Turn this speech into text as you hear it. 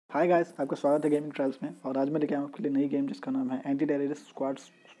Hi guys, आपका स्वागत है गेमिंग ट्रायल्स में। और आज मैं लेके आया हूँ आपके लिए नई गेम जिसका नाम है anti terrorist squad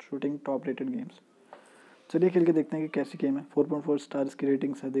shooting top rated games. चलिए खेल के देखते हैं कि कैसी गेम है। 4.4 स्टार्स की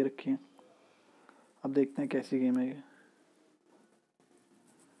रेटिंग्स है दे रखी है। अब देखते हैं कैसी गेम है ये।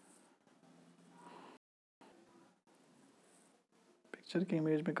 पिक्चर की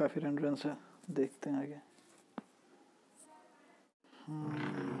इमेज में काफ़ी रेंडरेंस है, देखते हैं आगे।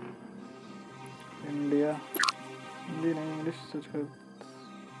 इंडिया, हिंदी नहीं, इंग्लिश सर्च कर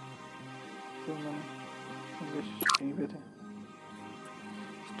तो मैंने इंग्लिश यहीं पे थे।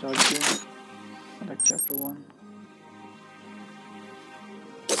 Start game, select chapter 1।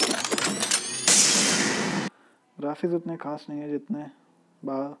 Graphics उतने खास नहीं है जितने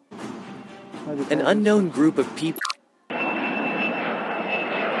An unknown group of people.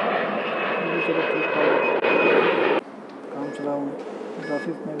 काम चला हूँ,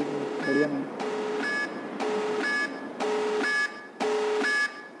 ग्राफिक्स में भी बढ़िया नहीं।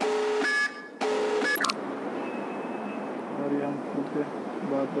 और ये हम खुद के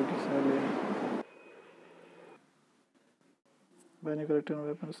बात बाकी सारे ले Buying collecting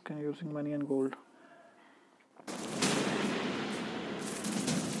weapons can using money and gold.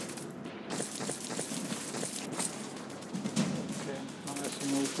 Okay, हम ऐसे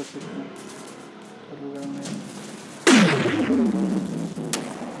मूव कर सकते हैं। चलो करने।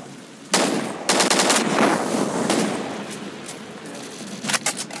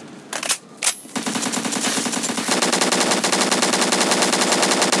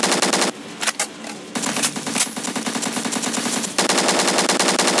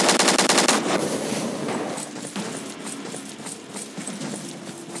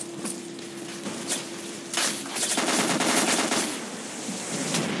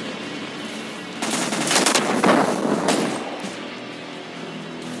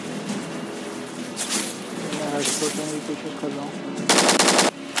 सोचने की कोशिश कर रहा हूँ।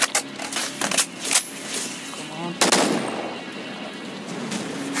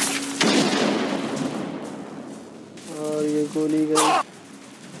 और ये गोली गई।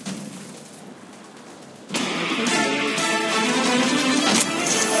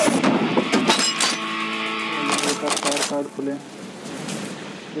 कार्ड खुले,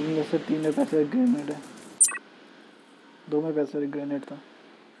 जिनमें से 3 में पैसे ग्रेनेड है, 2 में पैसे ग्रेनेड था।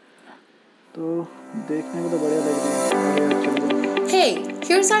 तो देखने में तो बढ़िया लग रहा है। Hey,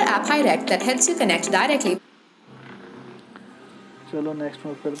 here's our app hideout that helps you connect directly. चलो नेक्स्ट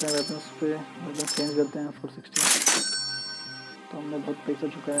मूव करते हैं। वेपन्स पे वेपन चेंज करते हैं 416। तो हमने बहुत पैसा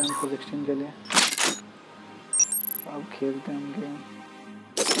चुकाया है 416 के लिए। अब खेलते हैं हम गेम।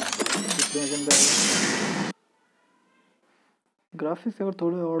 ग्राफिक्स अगर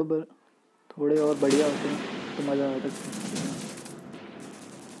थोड़े और बढ़िया होते हैं तो मज़ा आता है।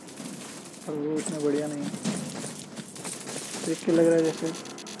 और वो इतना बढ़िया नहीं है, देख के लग रहा है जैसे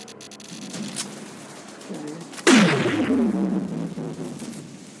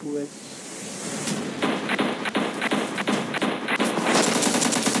 2x।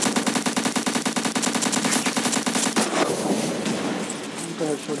 उनका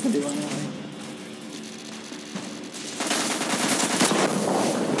हेडशॉट का दीवाना है।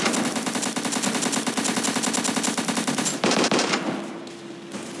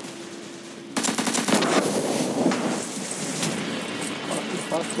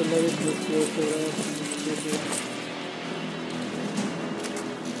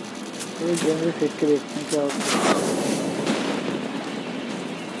 तो गेम में फेंक के देखते हैं क्या होता है।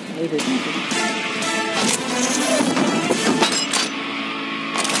 नहीं देखते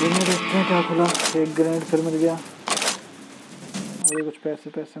हैं क्या खुला। एक ग्रेनेड फिर मिल गया और ये कुछ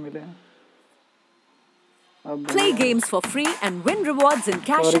पैसे मिले हैं। Play games for free and win rewards in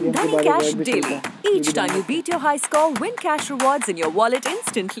cash and Dhani Cash daily. Each time you beat your high score, win cash rewards in your wallet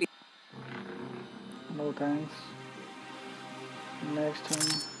instantly. No thanks. Next हम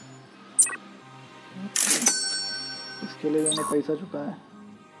इसके लिए मैंने पैसा चुकाया है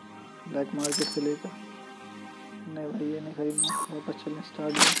ब्लैक मार्केट से लेकर। नहीं भाई ये नहीं खरीदना, वापस चलने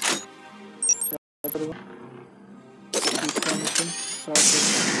स्टार्ट मिशन स्टार्ट।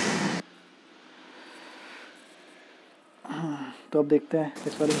 तो अब देखते हैं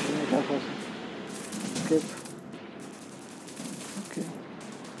इस वाले मिशन में क्या खास है। ओके,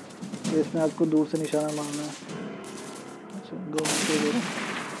 तो इसमें आपको दूर से निशाना मारना है। अच्छा, 2 मिनट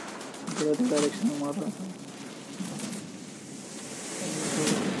गलत डायरेक्शन में मार रहा था।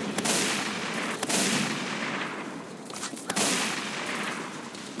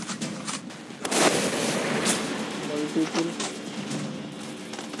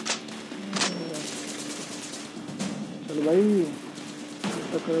 चलो भाई,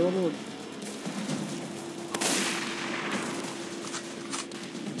 करेगा लोड।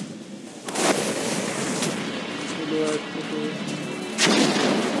 और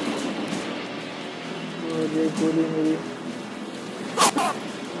ये गोली मेरी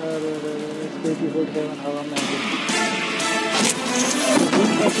अरे AK-47 हवा में आ गई।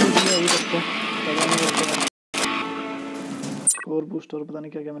 और बूस्टर पता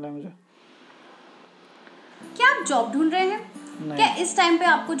नहीं क्या क्या मिला मुझे। क्या आप जॉब ढूंढ रहे हैं? क्या इस टाइम पे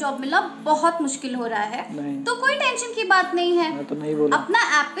आपको जॉब मिलना बहुत मुश्किल हो रहा है? नहीं। तो कोई टेंशन की बात नहीं है। मैं तो नहीं बोला। अपना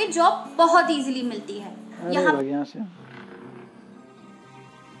ऐप पे जॉब बहुत इजीली मिलती है। यहाँ से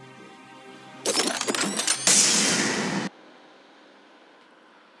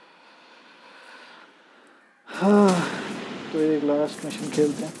हाँ, तो एक लास्ट मिशन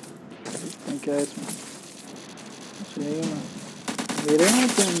खेलते हैं। देखते हैं क्या है इसमें। अच्छा यही ना मेरे हैं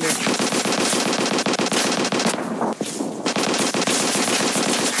क्या अंदर?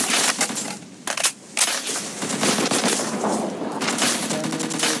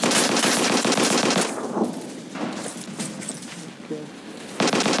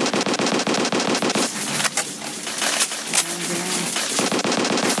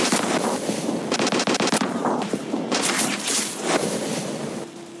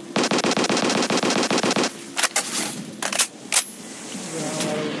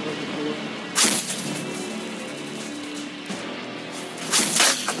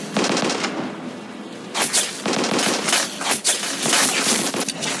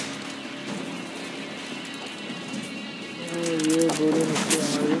 ये गोली निकली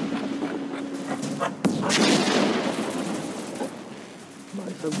हमारी।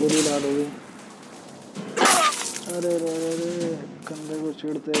 भाई सब गोली लाल हो गई। अरे रे रे कंधे को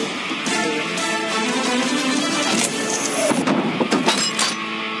चिढ़ते।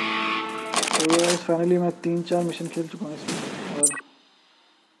 तो फाइनली मैं 3-4 मिशन खेल चुका हूँ इसमें और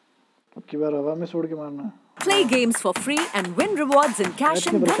अब की बार हवा में छोड़ के मारना है। Play games for free and win rewards in Cash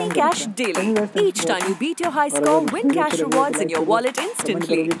and Money Cash daily. Each time you beat your high score, win cash rewards in your wallet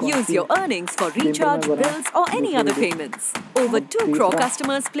instantly. Use your earnings for recharge, bills or any other payments. Over 2 crore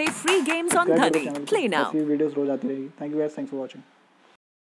customers play free games on Dhani. Play now. Videos रोज आती रहेगी। Thank you guys, thanks for watching.